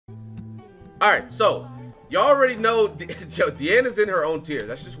Alright, so, y'all already know, Deanne is in her own tier.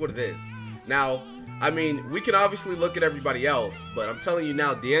 That's just what it is. Now, I mean, we can obviously look at everybody else, but I'm telling you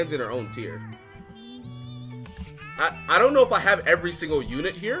now, Deanne's in her own tier. I don't know if I have every single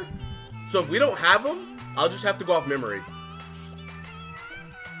unit here, so if we don't have them, I'll just have to go off memory.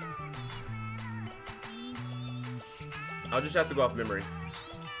 I'll just have to go off memory.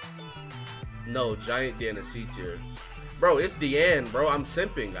 No, Giant Deanne is C tier. Bro, it's Deanne, bro. I'm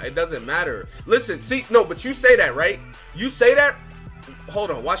simping. It doesn't matter. Listen, see, no, but you say that, right? You say that. Hold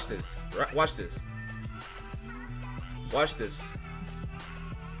on, watch this. Watch this. Watch this.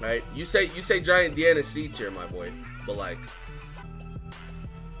 Right? You say Giant Deanne is C tier, my boy. But like,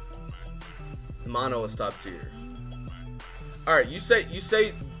 Mono is top tier. All right, you say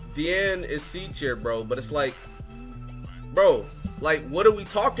Deanne is C tier, bro. But it's like, bro, like, what are we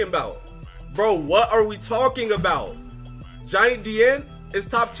talking about? Bro, what are we talking about? Giant Deanne is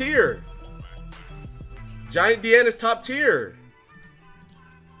top tier. Giant Deanne is top tier.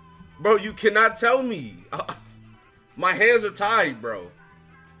 Bro, you cannot tell me. My hands are tied, bro.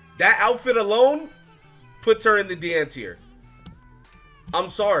 That outfit alone puts her in the Deanne tier. I'm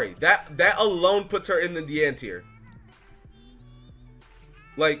sorry. That alone puts her in the Deanne tier.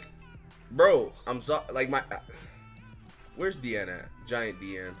 Like, bro, I'm sorry. Like, my... Where's Deanne at? Giant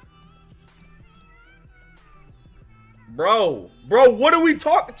Deanne. Bro, what are we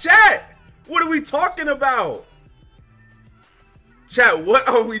talking? Chat, what are we talking about? Chat, what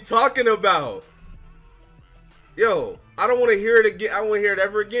are we talking about? Yo, I don't want to hear it again. I don't want to hear it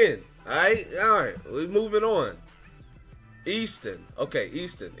ever again. All right, we're moving on. Easton, okay,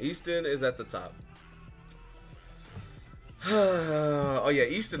 Easton is at the top. Oh yeah,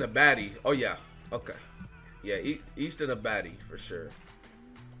 Easton a baddie. Oh yeah, okay, yeah, Easton a baddie for sure.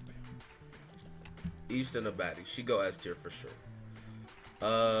 Easton a baddie. She go S tier for sure.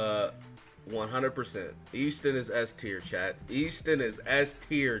 100%. Easton is S tier, chat. Easton is S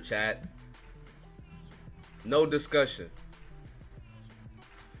tier, chat. No discussion.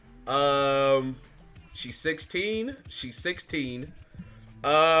 She's 16. She's 16.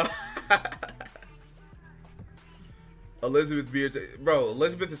 Elizabeth Beard, bro.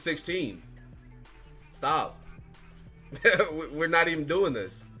 Elizabeth is 16. Stop. We're not even doing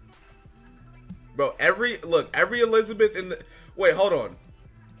this. Bro, every Elizabeth in the... Wait, hold on.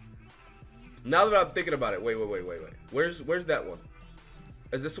 Now that I'm thinking about it, wait. Where's that one?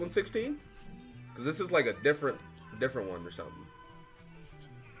 Is this one 16? Because this is like a different one or something.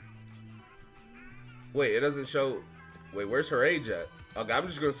 Wait, it doesn't show... Wait, where's her age at? Okay, I'm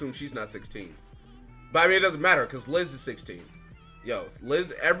just going to assume she's not 16. But I mean, it doesn't matter because Liz is 16. Yo,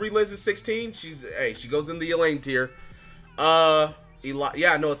 every Liz is 16. She goes in the Elaine tier. Yeah,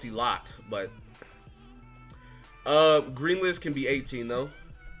 I know it's Elot, but... Green Liz can be 18 though.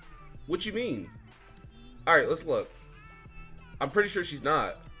 What you mean? Alright, let's look. I'm pretty sure she's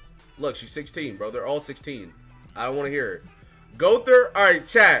not. Look, she's 16, bro. They're all 16. I don't want to hear it. Gother, alright,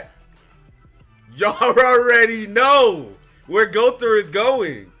 chat. Y'all already know where Gother is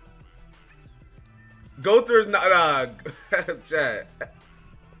going. Gother is not chat.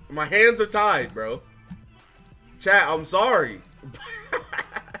 My hands are tied, bro. Chat, I'm sorry.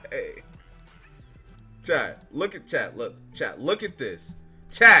 Hey. Chat, look at chat. Look, chat, look at this.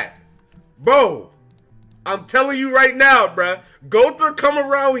 Chat, bro, I'm telling you right now, bruh. Gother come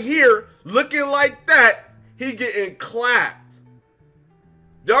around here looking like that, he getting clapped.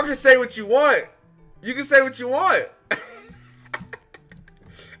 Y'all can say what you want. You can say what you want.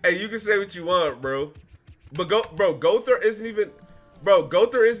 Hey, you can say what you want, bro. But Gother isn't even,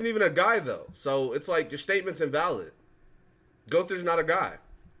 Gother isn't even a guy though. So it's like your statement's invalid. Gother's not a guy.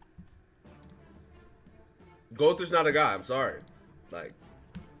 Gother's not a guy, I'm sorry. Like,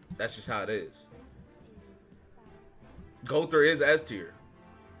 that's just how it is. Gother is S tier.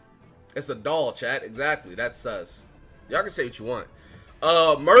 It's a doll, chat. Exactly, that's sus. Y'all can say what you want.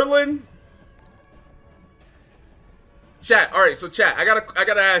 Merlin. Chat, alright, so chat, I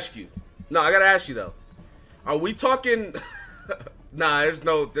gotta ask you. No, I gotta ask you though. Are we talking... Nah,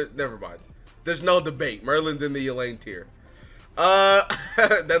 never mind. There's no debate. Merlin's in the Elaine tier.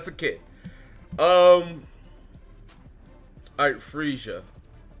 That's a kid. Alright, Frisia.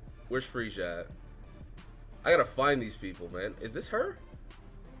 Where's Frisia at? I gotta find these people, man. Is this her?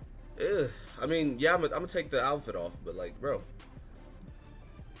 Ugh. I mean, yeah, I'm gonna take the outfit off, but like, bro.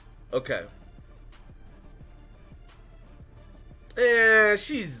 Okay. Yeah,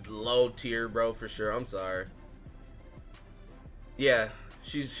 she's low tier, bro, for sure. I'm sorry. Yeah,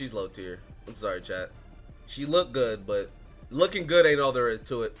 she's low tier. I'm sorry, chat. She looked good, but looking good ain't all there is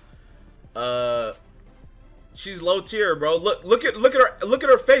to it. She's low tier, bro. Look at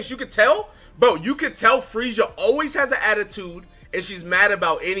her face. You could tell, Bro, you can tell Frisia always has an attitude and she's mad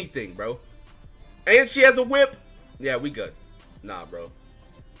about anything, bro. And she has a whip. Yeah, we good. Nah, bro.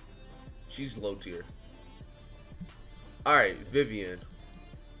 She's low tier. Alright, Vivian.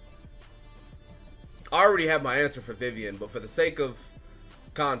 I already have my answer for Vivian, but for the sake of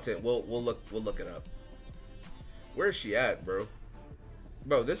content, we'll look it up. Where is she at, bro?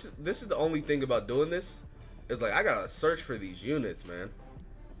 Bro, this is the only thing about doing this. Is like I gotta search for these units, man.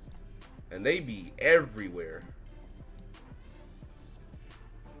 And they be everywhere.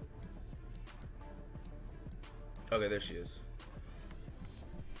 Okay, there she is.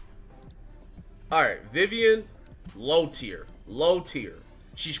 Alright, Vivian, low tier. Low tier.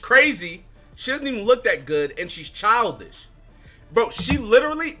 She's crazy. She doesn't even look that good, and she's childish. Bro, she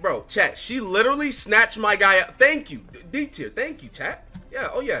literally, bro, chat, she literally snatched my guy up. Thank you. D tier. Thank you, chat. Yeah,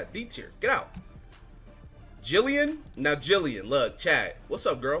 oh yeah, D tier. Get out. Jillian? Now, Jillian, look, chat. What's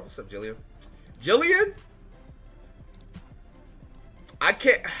up, girl? What's up, Jillian? Jillian? I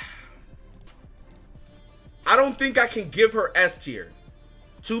can't. I don't think I can give her S tier.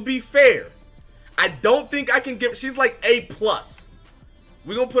 To be fair, I don't think I can give. She's like A+.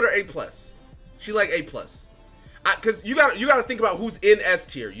 We're gonna put her A+. She like A+. Cause you gotta think about who's in S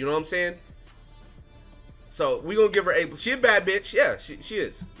tier. You know what I'm saying? So we gonna give her A+. She a bad bitch. Yeah, she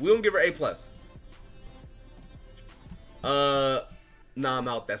is. We gonna give her A+. Nah, I'm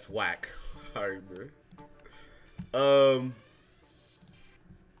out. That's whack. Alright, bro.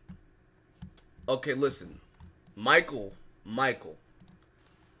 Okay, listen. Michael. Michael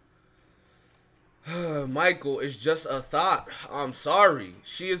is just a thought. I'm sorry.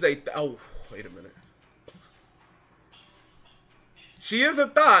 She is a oh, wait a minute. She is a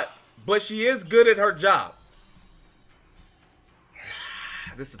thought, but she is good at her job.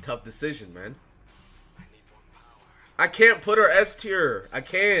 This is a tough decision, man. I can't put her S tier. I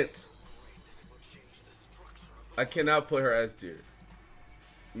can't. I cannot put her S tier.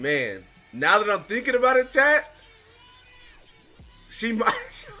 Man, now that I'm thinking about it, chat, she might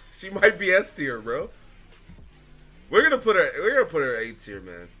be S tier, bro. We're gonna put her A tier,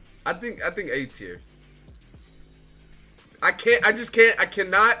 man. I think A tier. I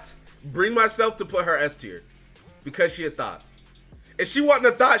cannot bring myself to put her S tier because she a thought. If she wasn't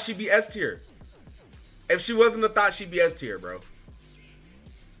a thought, she'd be S tier. If she wasn't a thought, she'd be S tier, bro.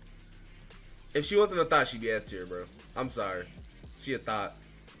 If she wasn't a thought, she'd be S tier, bro. I'm sorry. She a thought.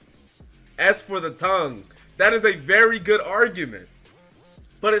 S for the tongue. That is a very good argument.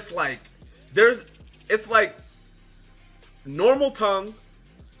 But it's like, it's like normal tongue,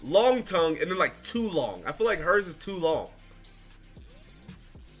 long tongue, and then like too long. I feel like hers is too long.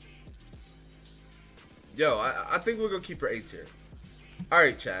 Yo, I think we're gonna keep her A tier.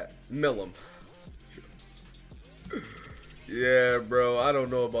 Alright, chat. Millum. Yeah, bro. I don't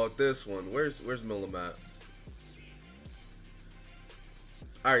know about this one. Where's Millum at?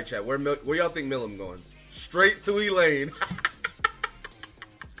 Alright, chat. Where y'all think Millum going? Straight to Elaine.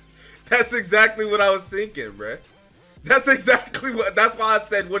 That's exactly what I was thinking, bro. That's exactly what. That's why I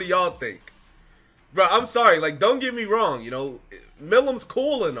said, what do y'all think? Bro, I'm sorry. Like, don't get me wrong. You know, Millum's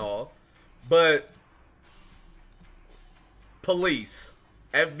cool and all, but police,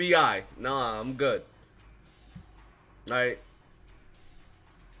 FBI, nah, I'm good. Alright.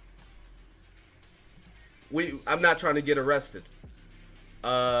 I'm not trying to get arrested.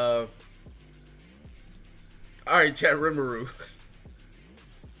 Alright, chat, Rimuru.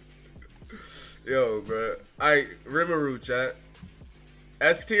 Yo, bro. Alright, Rimuru, chat.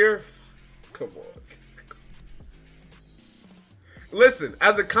 S tier? Come on. Listen,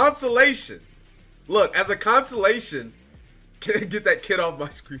 as a consolation. Look, as a consolation, can I get that kid off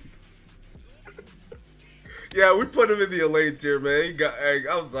my screen? Yeah, we put him in the Elaine tier, man. Hey,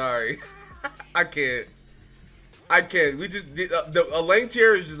 I'm sorry. I can't. We just the Elaine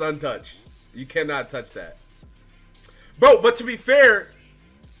tier is just untouched. You cannot touch that, bro. But to be fair,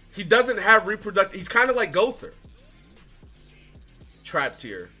 he doesn't have reproductive. He's kind of like Gother. Trap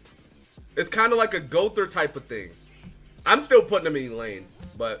tier. It's kind of like a Gother type of thing. I'm still putting him in Elaine,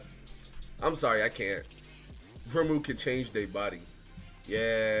 but I'm sorry, I can't. Rimu can change their body.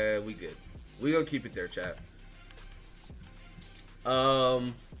 Yeah, we good. We gonna keep it there, chat.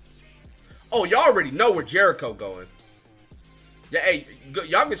 Oh, y'all already know where Jericho going. Yeah, hey,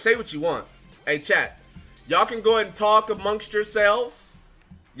 y'all can say what you want. Hey, chat, y'all can go ahead and talk amongst yourselves.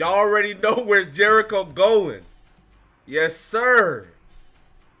 Y'all already know where Jericho going. Yes, sir.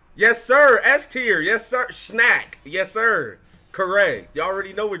 Yes, sir. S tier. Yes, sir. Snack. Yes, sir. Correct. Y'all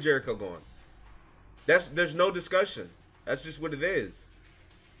already know where Jericho going. There's no discussion. That's just what it is.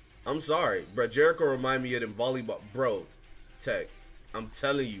 I'm sorry, bro. Jericho remind me of them volleyball, bro. Tech, I'm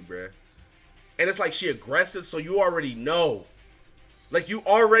telling you, bro. And it's like she aggressive, so you already know. Like, you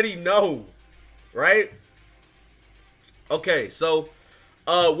already know, right? Okay, so,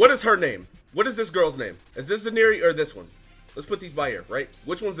 what is her name? What is this girl's name? Is this Zaneri or this one? Let's put these by here, right?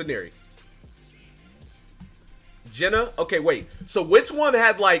 Which one's Zaneri? Jenna? Okay, wait. So which one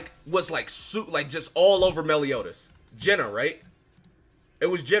had was just all over Meliodas? Jenna, right? It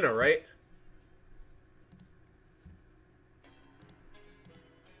was Jenna, right?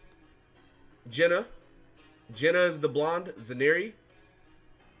 Jenna. Jenna is the blonde. Zaneri.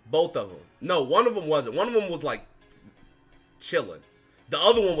 Both of them. No, one of them wasn't. One of them was like chilling. The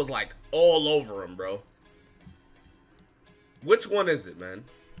other one was like all over him, bro. Which one is it, man?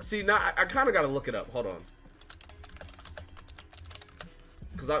 See, now I kind of got to look it up. Hold on.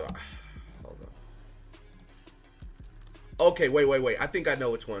 Hold on. Okay, wait. I think I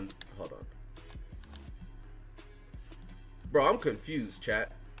know which one. Hold on. Bro, I'm confused,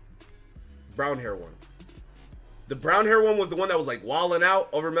 chat. Brown hair one. The brown hair one was the one that was like wilding out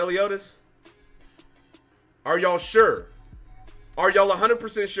over Meliodas? Are y'all sure? Are y'all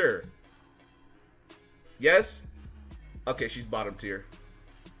 100% sure? Yes? Okay, she's bottom tier.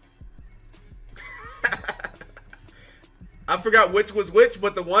 I forgot which was which,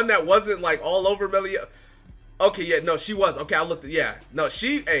 but the one that wasn't like all over Meliodas. Okay, yeah, no, she was. Okay, I looked at, yeah. No,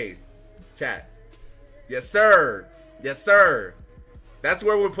 hey, chat. Yes, sir. Yes, sir. That's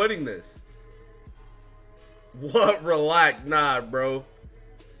where we're putting this. What? Relax. Nah, bro.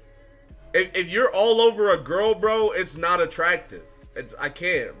 If you're all over a girl, bro, it's not attractive. I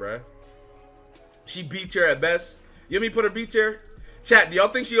can't, bro. She B tier at best. You want me to put her B tier? Chat, do y'all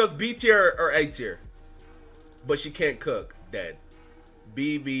think she goes B tier or A tier? But she can't cook. Dead.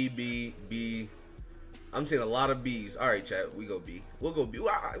 B, B, B, B. I'm seeing a lot of B's. All right, chat. We go B. We'll go B.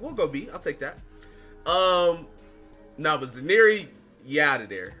 We'll go B. I'll take that. No, but Zaneri, yeah, out of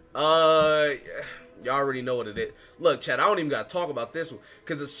there. Y'all already know what it is. Look, chat, I don't even got to talk about this one.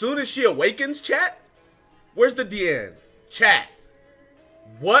 Because as soon as she awakens, chat, where's the DN? Chat,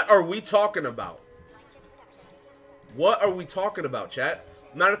 what are we talking about? What are we talking about, chat?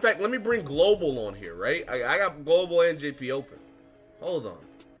 Matter of fact, let me bring Global on here, right? I got Global and JP open. Hold on.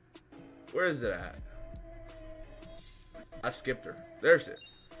 Where is it at? I skipped her. There's it.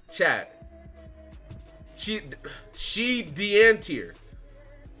 Chat. She DN tier.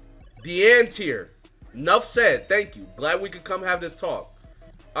 DN tier. Enough said. Thank you. Glad we could come have this talk.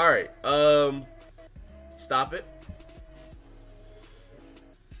 Alright. Stop it.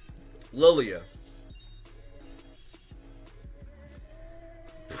 Lilia.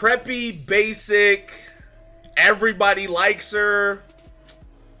 Preppy, basic. Everybody likes her.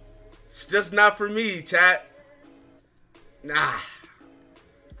 It's just not for me, chat. Nah.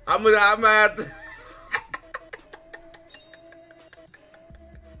 I'm gonna have to.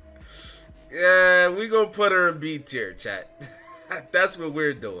 Yeah, we gonna put her in B tier, chat. That's what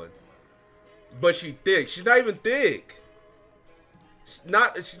we're doing. But she thick. She's not even thick. She's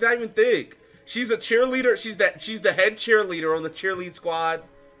not even thick. She's a cheerleader. She's the head cheerleader on the cheerlead squad.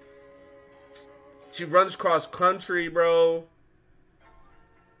 She runs cross country, bro.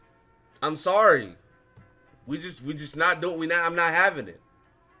 I'm sorry. We just not doing. I'm not having it.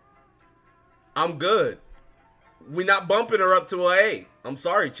 I'm good. We not bumping her up to a A. I'm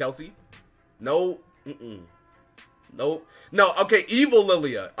sorry, Chelsea. No. Nope. No. Okay. Evil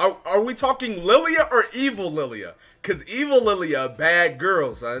Lilia. Are we talking Lilia or evil Lilia? Cause evil Lilia, bad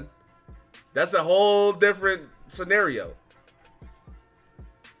girl, son. That's a whole different scenario.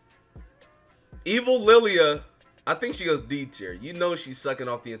 Evil Lilia, I think she goes D tier. You know she's sucking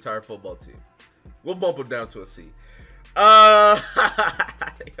off the entire football team. We'll bump her down to a C.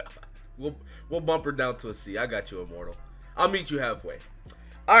 We'll bump her down to a C. I got you, Immortal. I'll meet you halfway.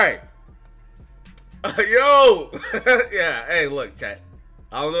 All right. Yo. Yeah. Hey, look, chat.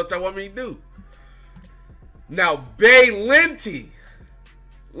 I don't know what y'all want me to do. Now, Bay Linty.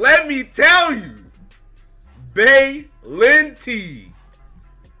 Let me tell you. Bay Linty.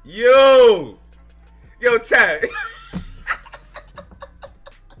 Yo. Yo, chat.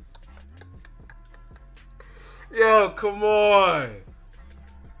 Yo, come on.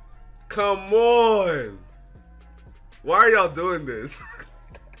 Come on. Why are y'all doing this?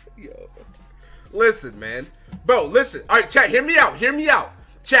 Yo. Listen, man. Bro, listen. All right, chat, hear me out. Hear me out.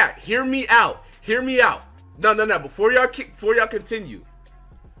 Chat, hear me out. Hear me out. No. Before y'all continue.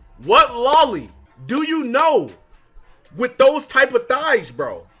 What lolly do you know with those type of thighs,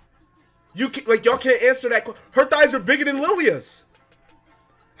 bro? Y'all can't answer that. Her thighs are bigger than Lilia's.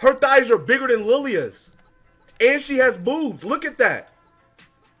 Her thighs are bigger than Lilia's. And she has boobs. Look at that.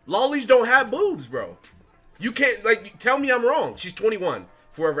 Lollies don't have boobs, bro. You can't, tell me I'm wrong. She's 21.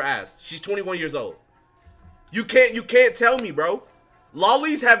 Whoever asked. She's 21 years old. You can't tell me, bro.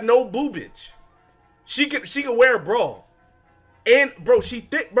 Lollies have no boobage. She can wear a bra. And bro, she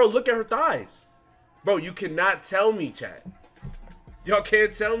thick, bro. Look at her thighs. Bro, you cannot tell me, chat. Y'all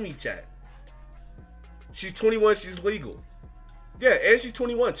can't tell me, chat. She's 21, she's legal. Yeah, and she's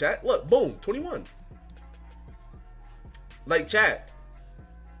 21, chat. Look, boom, 21. Like, chat.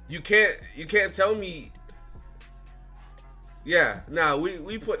 You can't tell me. Yeah, nah,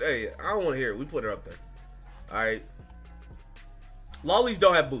 we put, hey, I don't want to hear it. We put her up there. Alright. Lollies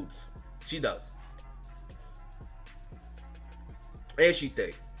don't have boobs. She does. And she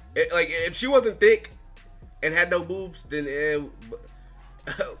thick. Like, if she wasn't thick and had no boobs, then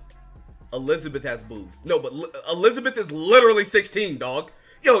Elizabeth has boobs. No, but Elizabeth is literally 16, dog.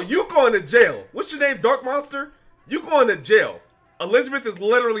 Yo, you going to jail. What's your name, Dark Monster? You going to jail. Elizabeth is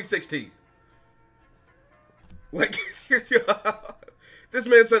literally 16. Like, this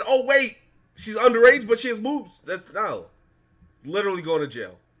man said, oh, wait. She's underage, but she has boobs. That's, no. Literally going to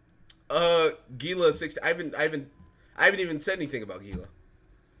jail. Gila is 16. I haven't even said anything about Gila.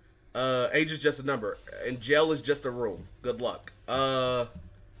 Age is just a number. And jail is just a room. Good luck.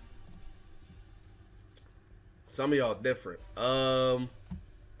 Some of y'all different. Hold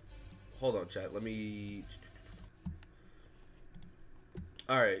on, chat. Let me...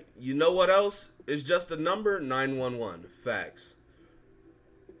 Alright. You know what else is just a number? 911. Facts.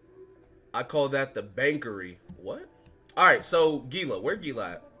 I call that the bankery. What? Alright, so Gila. Where Gila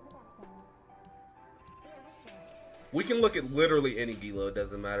at? We can look at literally any Gila. It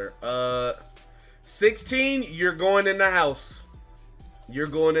doesn't matter. 16, you're going in the house. You're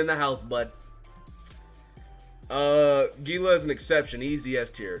going in the house, bud. Gila is an exception. Easy S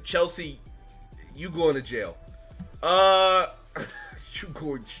tier. Chelsea, you going to jail. You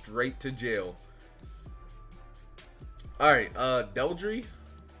going straight to jail. Alright, Deldry.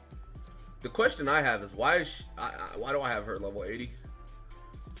 The question I have is why is she, why do I have her level 80?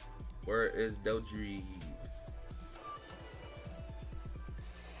 Where is Deldry?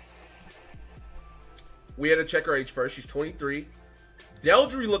 We had to check her age first. She's 23.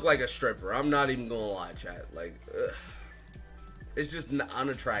 Deldry looked like a stripper. I'm not even gonna lie, chat. Like, ugh. It's just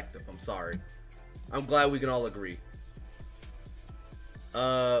unattractive. I'm sorry. I'm glad we can all agree.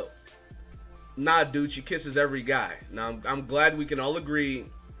 Nah, dude, she kisses every guy. Now, I'm glad we can all agree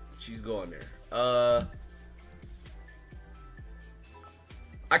she's going there.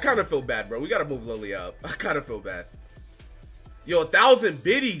 I kind of feel bad, bro. We gotta move Lily up. I kind of feel bad. Yo, 1,000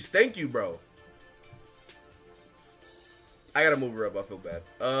 biddies. Thank you, bro. I gotta move her up. I feel bad.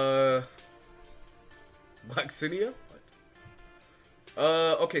 Blaxinia?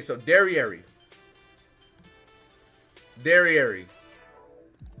 What? Okay, so Derriere.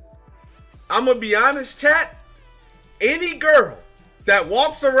 I'm gonna be honest, chat. Any girl that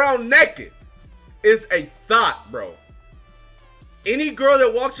walks around naked is a thought, bro. Any girl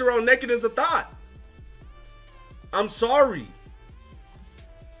that walks around naked is a thought. I'm sorry.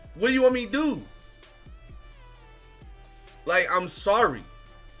 What do you want me to do? Like, I'm sorry.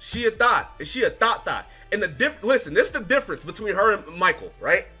 She a thought. Is she a thought? And listen, this is the difference between her and Michael,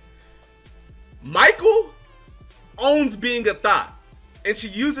 right? Michael owns being a thought. And she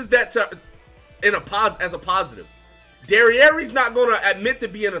uses that as a positive. Derriere's not gonna admit to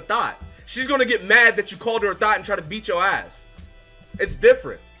being a thought. She's gonna get mad that you called her a thought and try to beat your ass. It's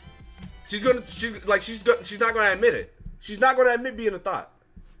different. She's not gonna admit it. She's not gonna admit being a thought.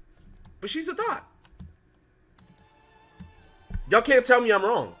 But she's a thought. Y'all can't tell me I'm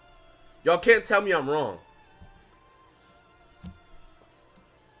wrong. Y'all can't tell me I'm wrong.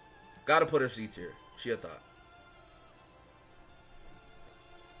 Gotta put her C tier. She a thought.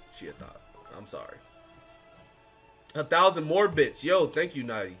 She a thought. I'm sorry. 1,000 more bits. Yo, thank you,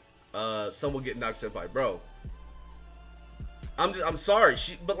 Nighty. Someone get knocked senpai, bro. I'm sorry.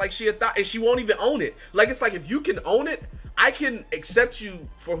 But like she a thought, and she won't even own it. Like, it's like, if you can own it, I can accept you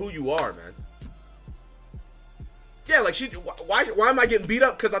for who you are, man. Yeah, like why am I getting beat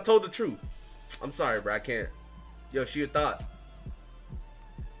up because I told the truth? I'm sorry, bro. I can't. Yo, she a thought.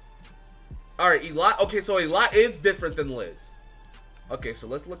 All right, Elot. Okay, so Elot is different than Liz. Okay, so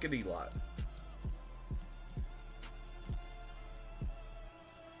let's look at Elot.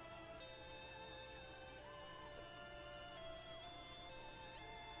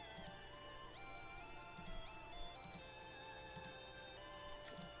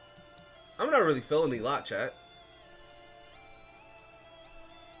 I'm not really feeling Elot, chat.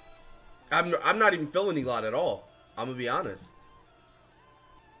 I'm not even feeling Elot at all. I'm gonna be honest.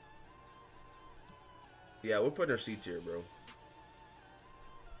 Yeah, we're putting her C tier, bro.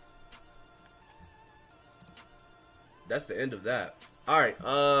 That's the end of that. All right.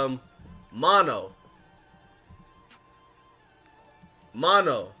 Mono.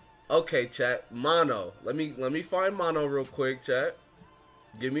 Mono. Okay, chat. Mono. Let me find Mono real quick, chat.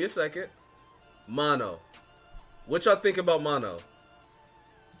 Give me a second. Mono. What y'all think about Mono?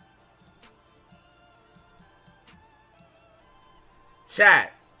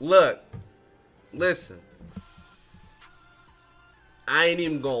 Chat. Look. Listen. I ain't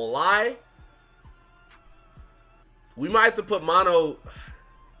even gonna lie. We might have to put Mono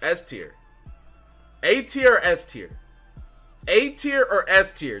S tier. A tier or S tier? A tier or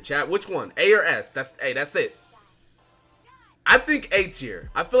S tier, chat? Which one? A or S? That's it. I think A tier.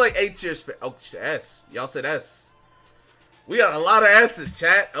 I feel like A tier's fair. Oh, S. Y'all said S. We got a lot of S's,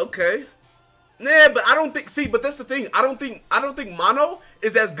 chat. Okay. Nah, but I don't think. See, but that's the thing. I don't think Mono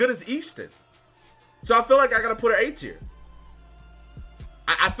is as good as Easton. So I feel like I gotta put her A tier.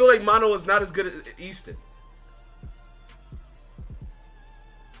 I feel like Mono is not as good as Easton.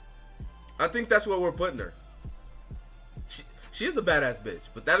 I think that's where we're putting her. She is a badass bitch,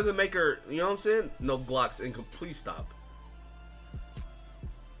 but that doesn't make her, you know what I'm saying? No Glocks incomplete. Stop.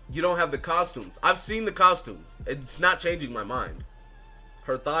 You don't have the costumes. I've seen the costumes. It's not changing my mind.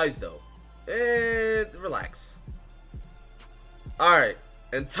 Her thighs, though. And relax. Alright.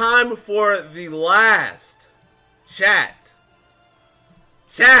 And time for the last. Chat.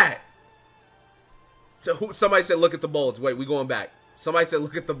 Chat. So somebody said look at the bulge. Wait, we going back. Somebody said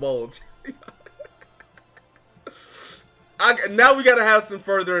look at the bulge. Now we gotta have some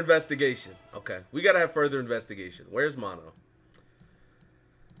further investigation. Okay, we gotta have further investigation. Where's Mono?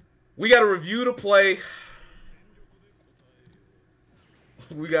 We gotta review the play.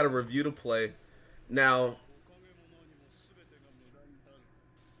 We gotta review the play. Now,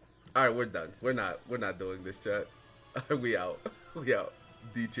 all right, we're done. We're not doing this, chat. We out. We out.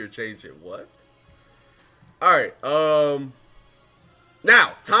 D tier change it. What? All right.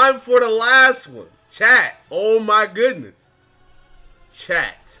 Now time for the last one. Chat. Oh my goodness.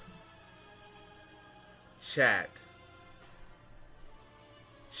 Chat. Chat.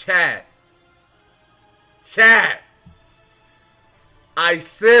 Chat. Chat. I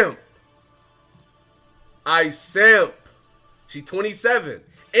simp. I simp. She 27.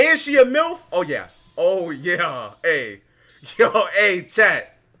 And she a MILF? Oh yeah. Oh yeah. Hey. Yo, hey,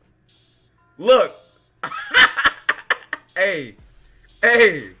 chat. Look. Hey.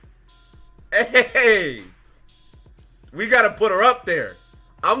 Hey. Hey. We gotta put her up there.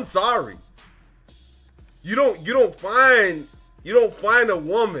 I'm sorry. You don't find a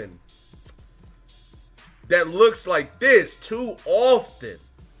woman that looks like this too often.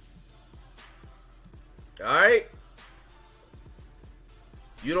 Alright?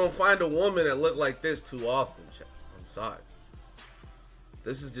 You don't find a woman that look like this too often, chat. I'm sorry.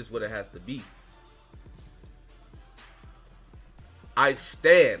 This is just what it has to be. I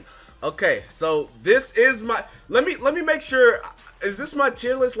stand. Okay, so this is my. Let me make sure. Is this my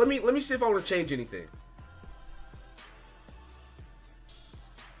tier list? Let me see if I want to change anything.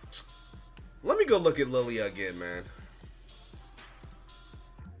 Let me go look at Lilia again, man.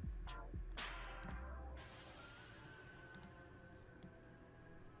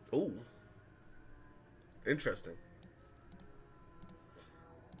 Ooh, interesting.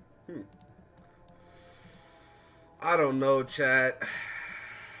 I don't know, chat.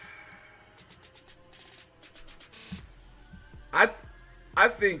 I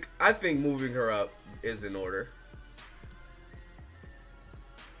think moving her up is in order.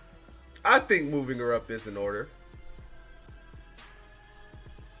 I think moving her up is in order.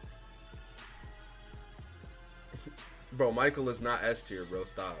 Bro, Michael is not S tier, bro.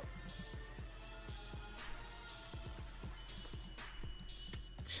 Stop.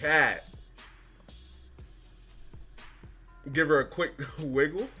 Chat. Give her a quick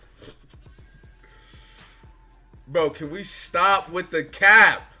wiggle. Bro, can we stop with the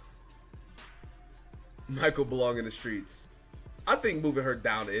cap? Michael belong in the streets. I think moving her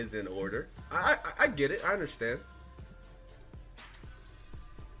down is in order. I get it. I understand.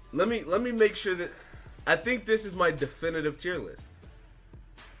 Let me make sure that I think this is my definitive tier list.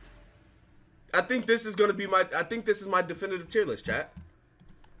 I think this is gonna be my definitive tier list, chat.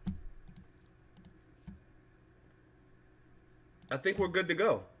 I think we're good to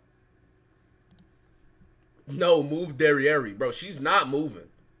go. No, move Derriere, bro. She's not moving.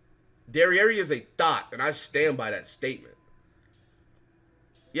 Derriere is a thought, and I stand by that statement.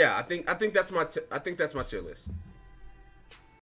 Yeah, I think that's my tier list.